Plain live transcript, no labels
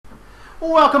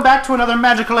Welcome back to another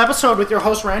magical episode with your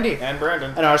host Randy and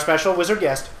Brandon and our special wizard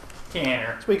guest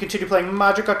Tanner. So we continue playing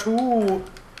Magicka 2.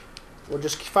 We're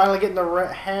just finally getting the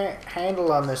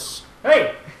handle on this.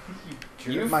 Hey!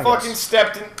 You fucking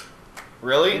stepped in.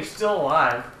 Really? You're still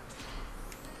alive.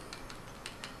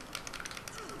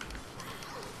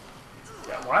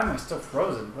 Yeah, why am I still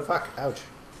frozen? What Fuck, ouch.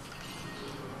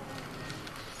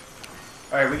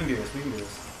 Alright, we can do this, we can do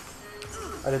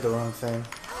this. I did the wrong thing.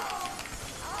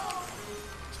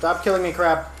 Stop killing me,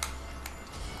 crap.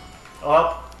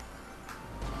 Oh.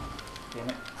 Damn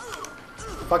it.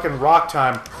 Fucking rock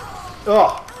time.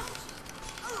 Ugh.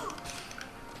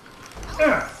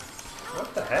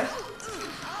 What the heck?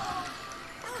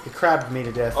 He crabbed me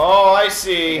to death. Oh, I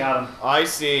see. Got him. I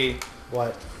see.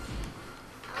 What?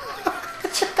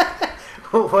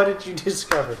 What did you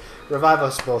discover? Revive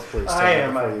us both, please. I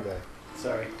am. Before you die.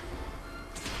 Sorry.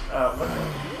 What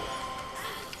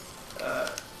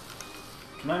the...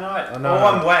 can I not? Oh, no, oh no.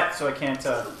 I'm wet, so I can't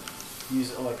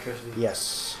use electricity.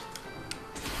 Yes.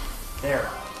 There.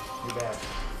 You're bad.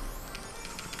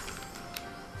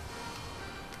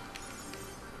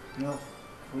 No,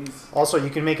 please. Also, you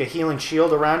can make a healing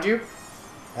shield around you,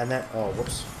 and then... Oh,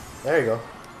 whoops. There you go.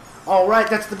 All right,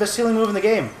 that's the best healing move in the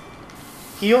game.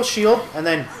 Heal, shield, and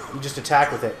then you just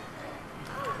attack with it.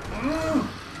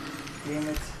 Damn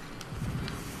it.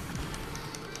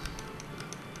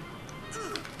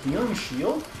 Healing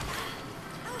shield?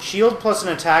 Shield plus an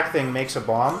attack thing makes a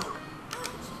bomb.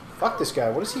 Fuck this guy.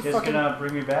 What is he You guys fucking... gonna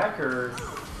bring me back, or...?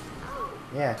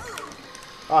 Yeah.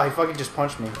 Oh, he fucking just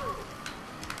punched me.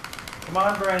 Come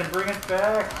on, Brandon, bring us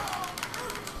back.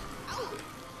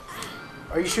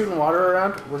 Are you shooting water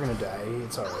around? We're gonna die.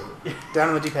 It's alright. Down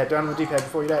on the D-pad. Down on the D-pad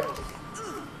before you die.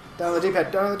 Down on the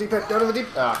D-pad. Down on the D-pad. Down on the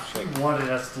D-pad. Ah, shit. You wanted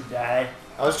us to die.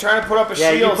 I was trying to put up a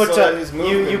Yeah, shield you put so that his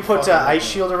movement you put ice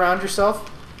shield around yourself.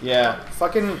 Yeah.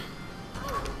 Fucking.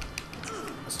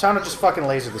 It's time to just fucking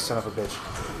laser this son of a bitch.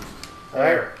 All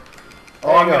right.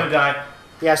 Oh, I'm gonna die.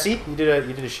 Yeah, see, you did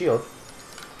a shield,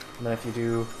 and then if you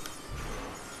do,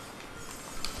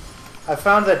 I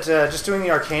found that just doing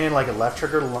the arcane in like a left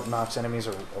trigger knocks enemies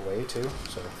away too.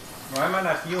 So. Why am I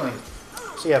not healing?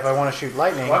 So yeah, if I want to shoot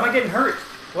lightning. Why am I getting hurt?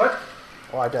 What?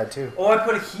 Oh, I died too. Oh, I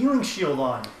put a healing shield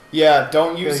on. Yeah,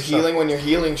 don't use Heal healing when your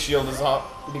healing shield is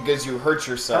up because you hurt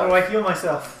yourself. How do I heal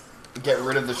myself? Get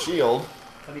rid of the shield.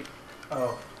 How do you...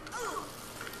 Oh,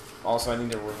 Also, I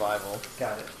need a revival.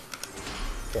 got it.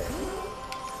 Okay.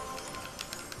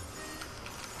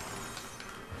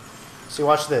 See,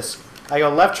 watch this. I go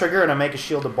left trigger and I make a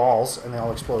shield of balls, and they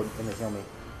all explode and they heal me.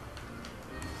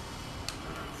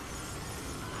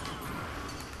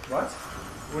 What?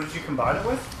 What did you combine it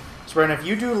with? So, Brandon, if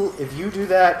you do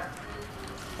that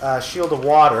shield of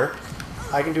water,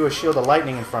 I can do a shield of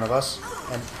lightning in front of us,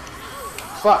 and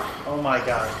fuck. Oh my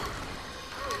god.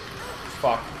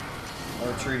 Fuck. I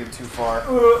retreated too far.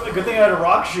 A good thing I had a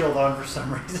rock shield on for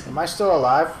some reason. Am I still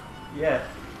alive? Yeah.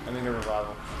 I need a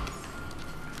revival.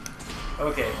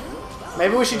 Okay.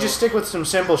 Maybe we should just stick with some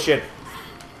simple shit.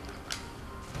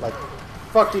 Like,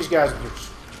 fuck these guys with your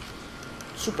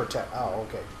super tech. Oh,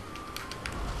 okay.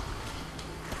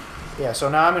 Yeah, so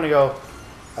now I'm gonna go.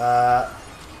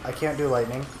 I can't do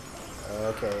lightning.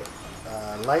 Okay.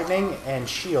 Lightning and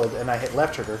shield, and I hit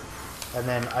left trigger, and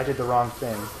then I did the wrong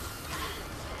thing.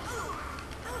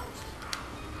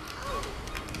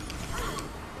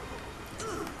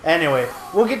 Anyway,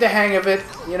 we'll get the hang of it,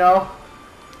 you know?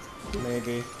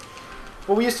 Maybe.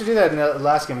 Well, we used to do that in the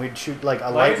last game. We'd shoot like a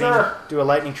Laser. do a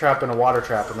lightning trap and a water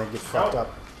trap, and they'd get fucked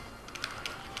up.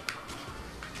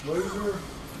 Laser.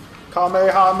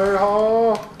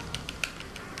 Kamehameha!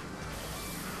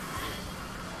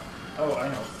 Oh, I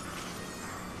know.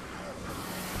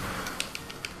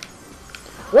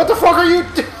 What the fuck are you?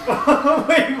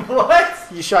 Wait,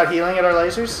 what? You shot healing at our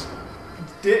lasers?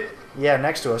 Did Yeah,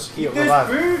 next to us. Heal, this revive,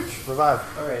 bitch?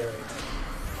 revive. Alright.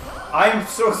 I'm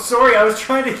so sorry, I was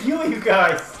trying to heal you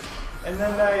guys. And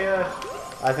then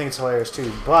I think it's hilarious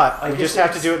too, but I we guess just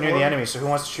have to do it near the explode. enemies. So who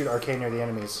wants to shoot arcane near the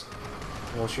enemies?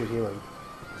 We'll shoot healing.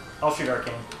 I'll shoot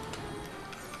arcane.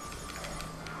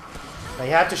 Now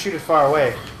you have to shoot it far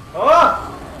away.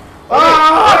 Ah!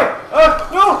 Ah!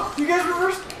 No! You guys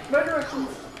reversed my directions.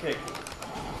 Okay.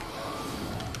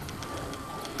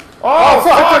 Oh,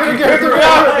 fuck! You're gonna hit the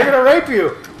ground. They're gonna rape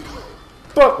you.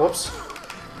 But whoops.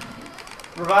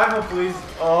 Revival, please.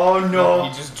 Oh no. He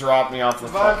just dropped me off the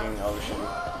Revive. fucking ocean.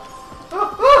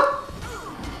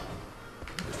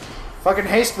 Fucking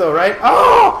haste though, right?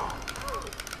 Oh!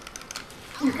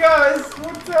 You guys,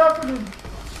 what's happening?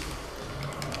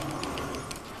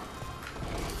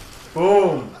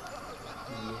 Boom.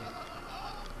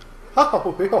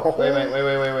 Oh, Wait. Can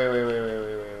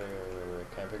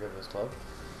I pick up this club?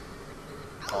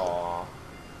 Aww.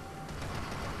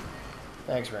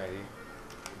 Thanks, Randy.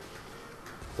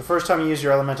 The first time you use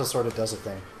your elemental sword, it does a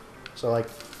thing. So like,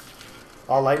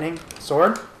 all lightning,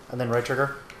 sword, and then right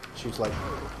trigger, shoots lightning.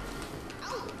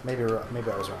 Maybe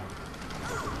I was wrong.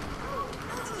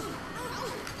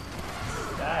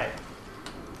 Die.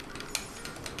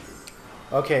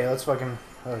 Okay, let's fucking.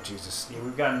 Oh Jesus. Yeah,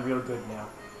 we've gotten real good now.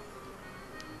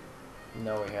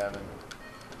 No, we haven't.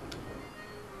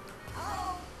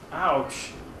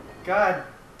 Ouch. God.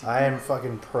 I am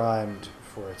fucking primed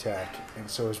for attack, and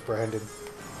so is Brandon.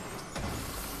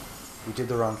 You did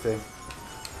the wrong thing.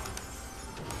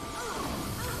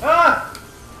 Ah!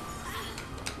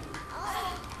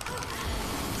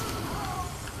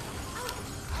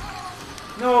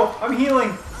 No, I'm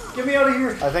healing. Get me out of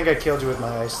here. I think I killed you with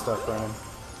my ice stuff, Brandon.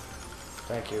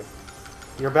 Thank you.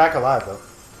 You're back alive, though.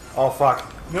 Oh, fuck.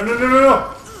 No.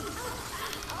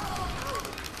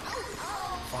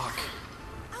 Fuck.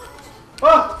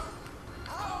 Ah!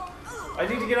 I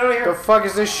need to get out of The here. fuck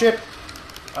is this shit?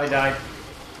 I died.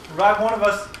 Revive one of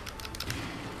us.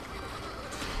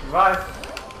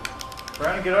 Revive.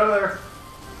 Brandon, get out of there.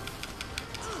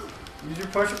 Use your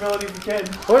push ability if you can.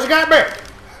 Who's got me?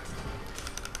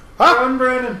 Huh? Run,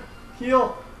 Brandon.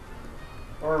 Heal.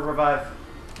 Or revive.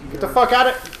 Get the fuck out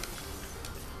of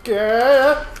it.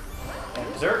 Get.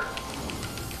 And berserk.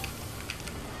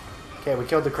 Okay, we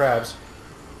killed the crabs.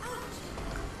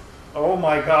 Oh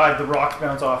my god, the rocks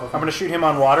bounce off of him. I'm gonna shoot him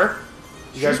on water.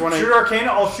 You guys want to? Shoot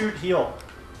Arcana, I'll shoot heal.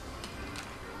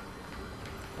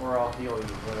 Or I'll heal you,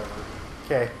 whatever.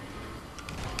 Okay.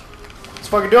 Let's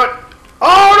fucking do it.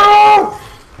 Oh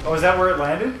Oh, is that where it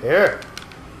landed? no! Here.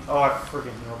 Oh, I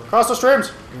freaking healed him. Cross the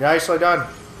streams. Nicely done.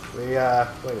 We, wait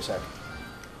a sec.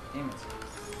 Damn it.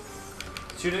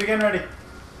 Shoot it again, ready.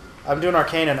 I'm doing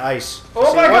arcane and ice. Oh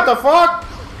See, my what god! the fuck?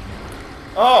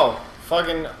 Oh!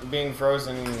 Fucking being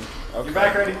frozen. Okay. You're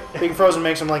back, ready. Being frozen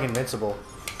makes him like invincible.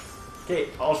 Okay,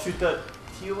 I'll shoot the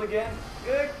heal again.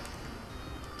 Good.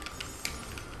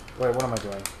 Wait, what am I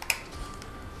doing?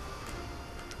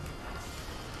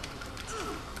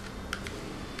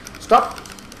 Stop!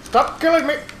 Stop killing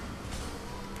me!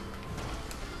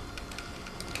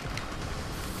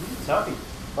 Toughy.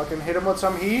 Fucking hit him with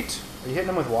some heat. Are you hitting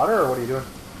him with water or what are you doing?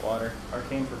 Water.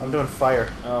 Arcane for me. I'm doing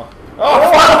fire. Oh.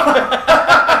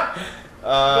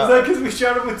 Oh! Is that because we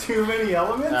shot him with too many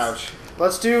elements? Ouch.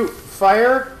 Let's do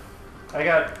fire I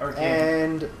got Arcane.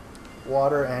 and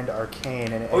water and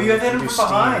arcane. And, Oh, you have to hit and him do from steam.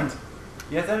 behind.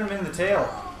 You have to hit him in the tail.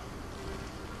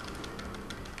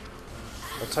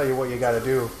 I'll tell you what you gotta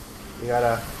do. You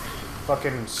gotta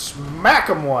fucking smack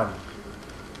him one.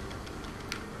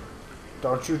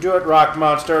 Don't you do it, rock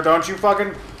monster. Don't you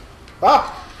fucking...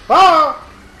 Ah! Ah!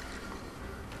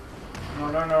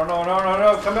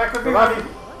 No. Come back with me, Come on. buddy.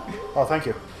 Oh, thank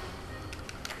you.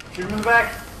 Shoot him in the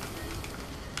back.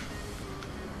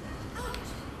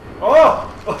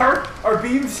 Oh! Our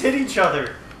beams hit each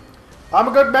other. I'm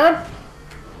a good man.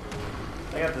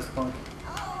 I got this punk.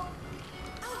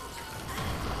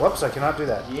 Whoops, I cannot do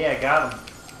that. Yeah, got him.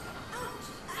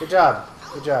 Good job.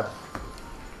 Good job.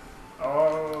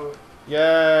 Oh,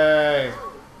 Yay!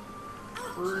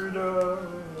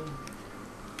 freedom.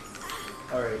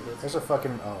 Alright, There's a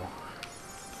fucking... Oh.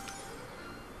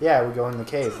 Yeah, we go in the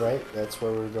cave, right? That's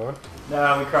where we're going.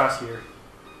 no, we cross here.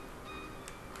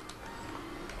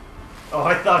 Oh,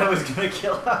 I thought it was gonna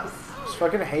kill us. Just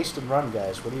fucking haste and run,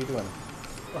 guys. What are you doing?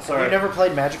 Oh, sorry. Have you never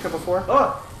played Magicka before?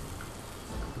 Oh,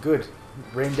 Good.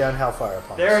 Rain down hellfire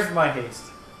upon us. there's my haste.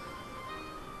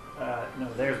 No,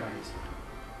 there's my haste.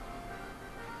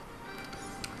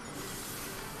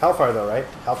 Hellfire, though, right?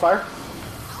 Hellfire?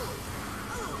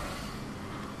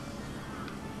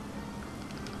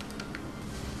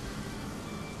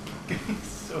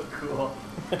 So cool.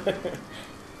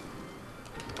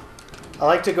 I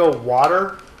like to go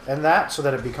water and that so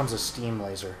that it becomes a steam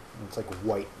laser. And it's like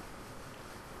white.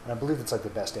 And I believe it's like the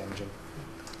best damaging.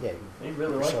 Yeah. They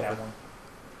really like yourself that in. one.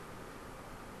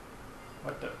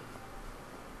 What the?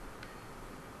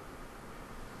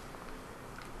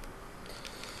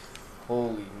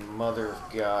 Holy mother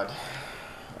of God.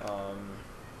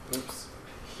 Oops.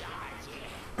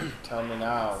 Tell me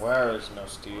now, where is no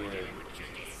steel?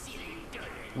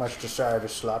 Much desire to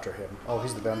slaughter him. Oh,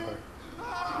 he's the vampire.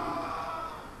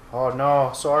 Oh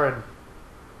no, Soren.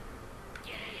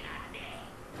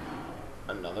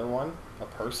 Another one? A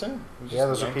person? Who's Yeah, just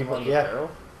those are yanked him people. on the Yeah.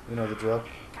 barrel? You know the drill.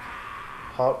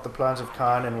 Halt the plans of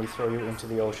Khan and we throw you into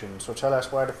the ocean. So tell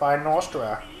us where to find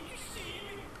Nostra.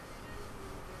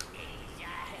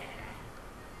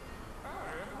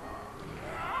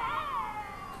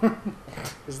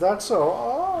 Is that so?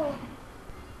 Oh.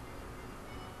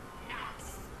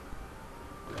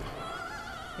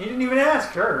 He didn't even ask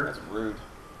her. That's rude.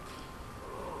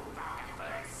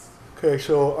 Okay,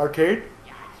 so arcade?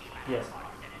 Yes.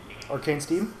 Arcane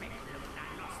Steam?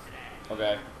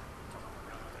 Okay.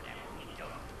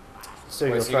 So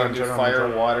Wait, you'll so you can do general fire,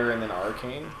 control. water, and then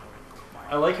arcane?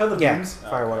 I like how the Yeah, beams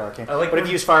fire, water, arcane. I like but if when-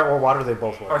 you use fire or water, they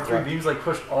both work. our three Yeah. beams like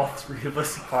push all three of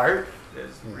us apart.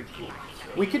 It's pretty cool.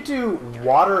 We could do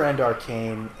water and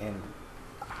arcane and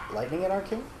lightning and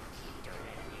arcane.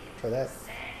 Try that.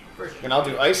 And I'll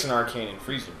do ice and arcane and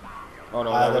freeze them. Oh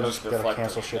no, that that'll- will just that'll reflect.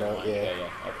 cancel shit Never out, mind. yeah. Yeah,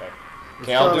 okay.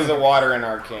 Okay, I'll do the water and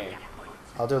arcane.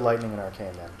 I'll do lightning and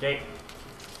arcane then. Okay.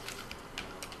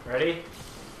 Ready?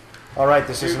 Alright,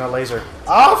 this isn't a laser.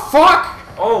 Oh, fuck!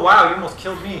 Oh wow, you almost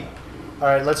killed me.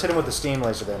 Alright, let's hit him with the steam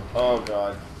laser then. Oh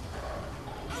god.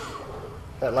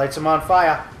 That lights him on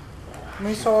fire.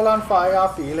 Me soul on fire,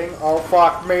 feeling oh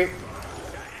fuck me.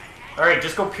 Alright,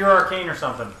 just go pure arcane or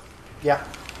something. Yeah.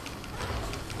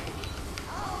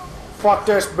 Fuck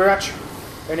this bitch.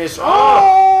 And his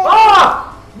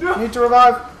Ah! Need to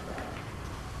revive.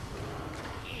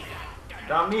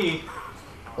 Got me.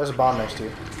 There's a bomb next to you.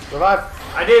 Revive.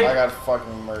 I did. I got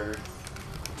fucking murdered.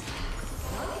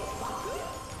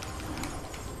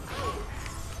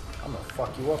 I'm gonna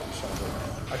fuck you up, you son of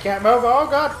a man. I can't move. Oh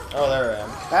god. Oh, there I am.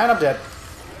 And I'm dead.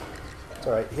 It's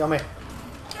alright. Heal me.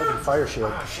 Fucking fire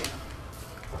shield. Oh shit.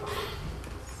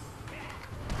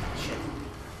 Shit.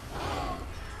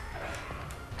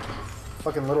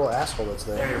 Fucking little asshole that's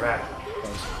There there. you're back.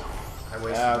 Thanks. I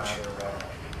wasted Ouch. that.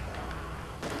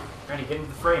 Randy, get into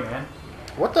the fray, man.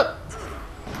 What the?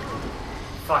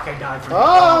 Fuck, I died from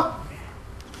Ah!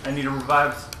 I need a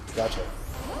revive. Gotcha.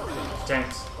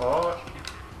 Tanks. Oh.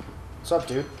 What's up,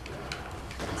 dude?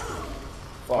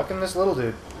 Fucking this little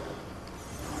dude.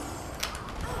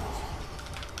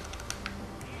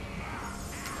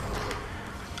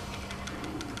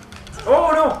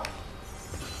 Oh no!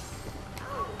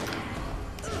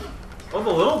 Oh, the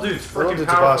little dude's Little freaking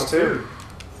dude's a powerful boss, too.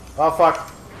 Oh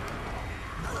fuck.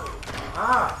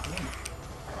 Ah,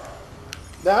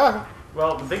 damn. Ah.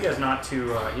 Well, the big guy's not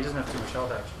too, he doesn't have too much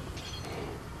health, actually.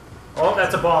 Oh,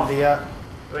 that's a bomb. The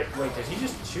Wait, did he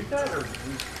just shoot that, or did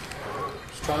he...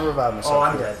 just trying to revive myself. Oh,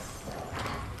 I'm here. dead.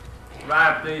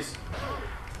 Revive, please.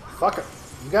 Fuck it.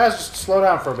 You guys just slow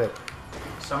down for a bit.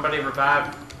 Somebody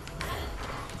revive.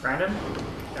 Brandon?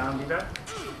 Down, D-pad?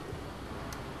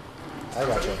 I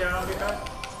got you. Down, D-pad?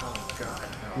 Oh,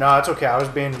 God. No, it's okay. I was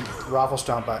being raffle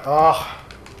stomped by. Oh.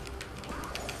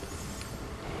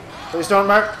 Please don't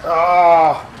mark.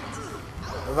 Oh.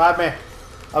 Revive me.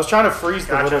 I was trying to freeze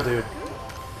the Gotcha. little dude.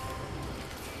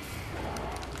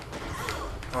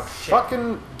 Oh, shit.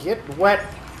 Fucking get wet.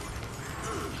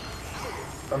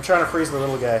 I'm trying to freeze the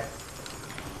little guy.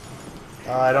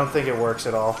 I don't think it works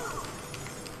at all.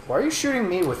 Why are you shooting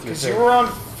me with your Because thing? you were on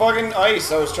fucking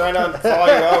ice. I was trying to thaw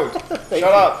you out. Thank Shut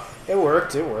you. up. It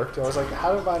worked. It worked. I was like,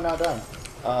 how have I not done?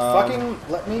 Fucking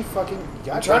let me fucking.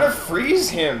 I'm trying to freeze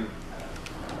him.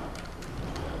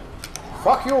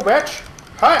 Fuck you, bitch.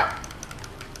 Hiya.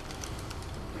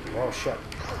 Oh shit.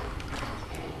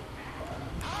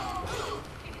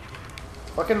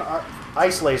 Fucking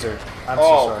ice laser. I'm so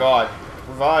Oh sorry. god.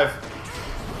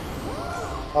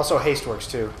 Revive. Also, haste works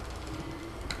too.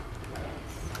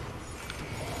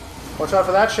 Watch out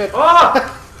for that shit.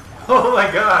 Oh! Oh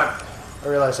my god. I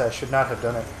realized I should not have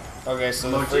done it. Okay, so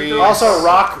the Magicka. freeze. Also,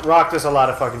 rock does a lot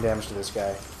of fucking damage to this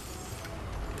guy.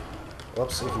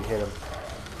 Whoops, if you hit him.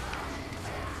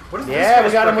 What is this Yeah, we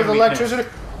guy's got him with frickin' weakness? electricity.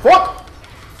 Fuck!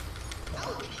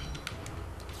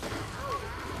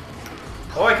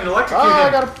 Oh, I can electrocute Ah, I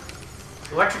him. got him.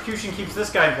 Electrocution keeps this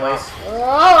guy in place.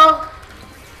 Ah!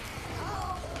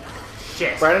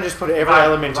 Shit. Brandon just put every Revive,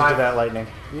 element revive. into that lightning.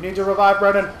 You need to revive,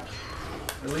 Brandon.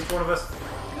 At least one of us.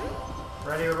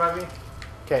 Ready, revive me?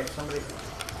 Okay. Somebody.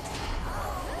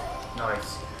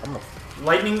 Nice. I'm gonna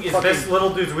Lightning is Fucking- this little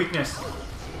dude's weakness.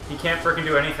 He can't freaking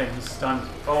do anything. He's stunned.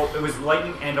 Oh, it was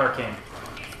lightning and arcane.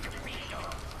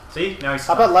 See? Now he's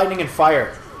How stunned. about lightning and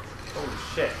fire? Holy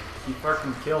shit. He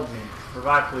fucking killed me.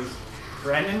 Revive, please.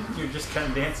 Brandon, you're just kind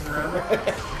of dancing around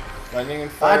there. Lightning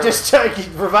and fire. I just he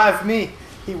revived me.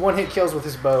 He one-hit kills with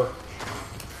his bow.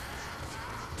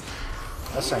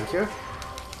 That's thank you.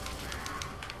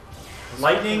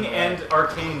 Lightning and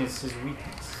arcane is his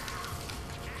weakness.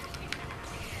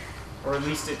 Or at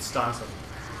least it stuns him.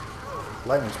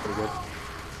 Lightning's pretty good.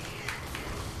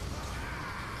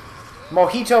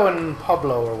 Mojito and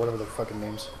Pablo, or whatever the fucking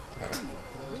names.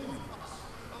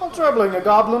 I'm troubling a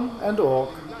goblin and orc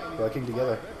working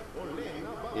together.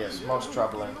 Yes, most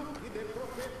troubling.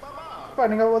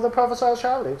 finding out what the prophesied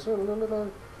shall is. They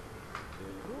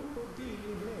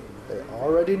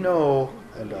already know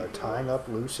and are tying up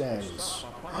loose ends.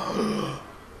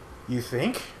 You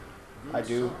think? I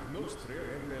do.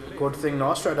 Good thing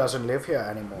Nostra doesn't live here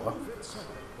anymore.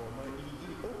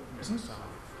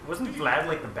 Wasn't Vlad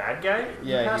like the bad guy?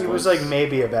 Yeah, He was like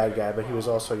maybe a bad guy, but he was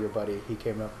also your buddy. He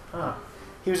came up. Huh.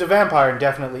 He was a vampire and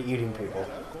definitely eating people.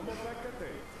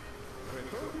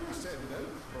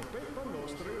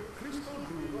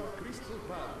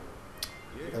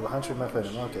 They have a hunch with my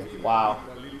venom, okay. Wow.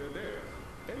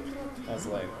 That's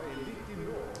lame.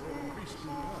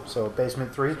 So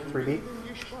basement 3, 3B.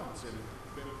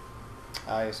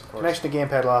 Ah, yes, of course. Connection to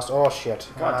gamepad lost. Oh shit.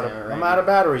 God damn it, I'm Randy. out of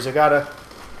batteries. I gotta.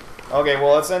 Okay,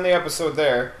 well, let's end the episode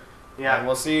there. Yeah. And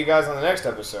we'll see you guys on the next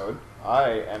episode. I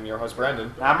am your host,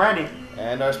 Brandon. I'm ready.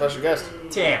 And our special guest.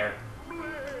 Tanner.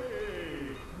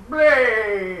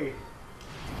 Bray.